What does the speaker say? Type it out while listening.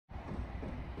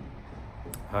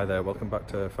Hi there, welcome back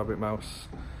to Fabric Mouse.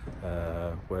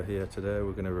 We're here today,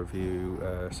 we're going to review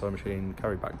sewing machine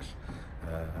carry bags.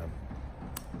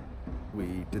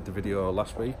 We did the video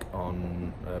last week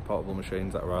on portable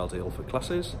machines that are ideal for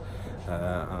classes,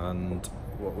 and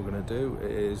what we're going to do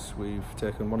is we've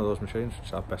taken one of those machines, which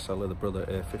is our bestseller, the Brother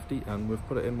A50, and we've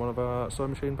put it in one of our sewing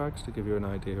machine bags to give you an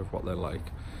idea of what they're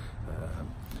like.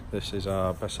 This is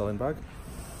our best-selling bag,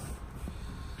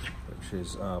 which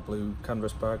is our blue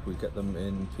canvas bag. We get them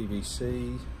in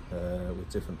PVC with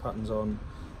different patterns on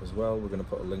as well. We're going to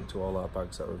put a link to all our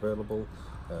bags that are available.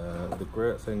 The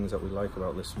great things that we like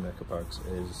about this maker bags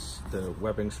is the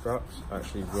webbing straps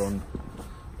actually run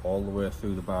all the way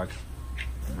through the bag,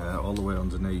 all the way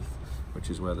underneath, which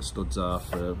is where the studs are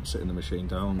for sitting the machine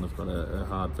down. They've got a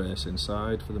hard base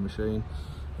inside for the machine,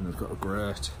 and they've got a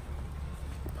great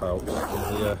pouch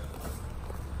in here.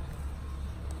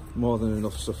 More than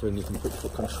enough stuff in. You can put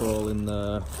your control in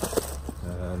there,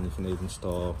 and you can even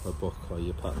store a book or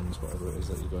your patterns, whatever it is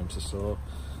that you're going to sew.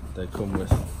 They come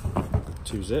with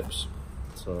 2 zips,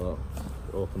 so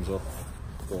it opens up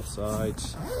both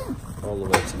sides all the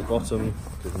way to the bottom,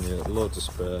 giving you loads of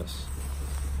space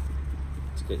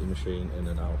to get your machine in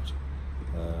and out.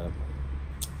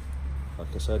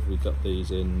 Like I said, we got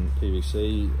these in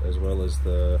PVC as well as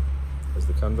the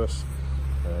canvas.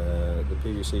 The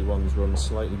PVC ones run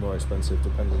slightly more expensive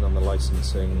depending on the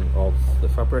licensing of the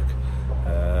fabric.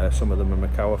 Some of them are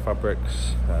Makower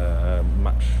fabrics,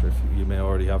 match if you may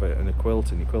already have it in a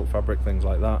quilt, in your quilt fabric, things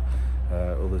like that.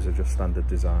 Others are just standard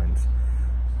designs.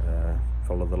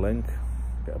 Follow the link,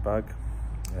 get a bag,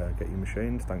 get your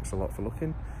machines. Thanks a lot for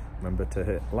looking. Remember to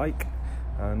hit like,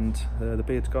 and the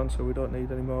beard's gone, so we don't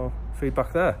need any more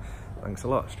feedback there. Thanks a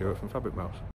lot. Stuart from Fabric Mouse.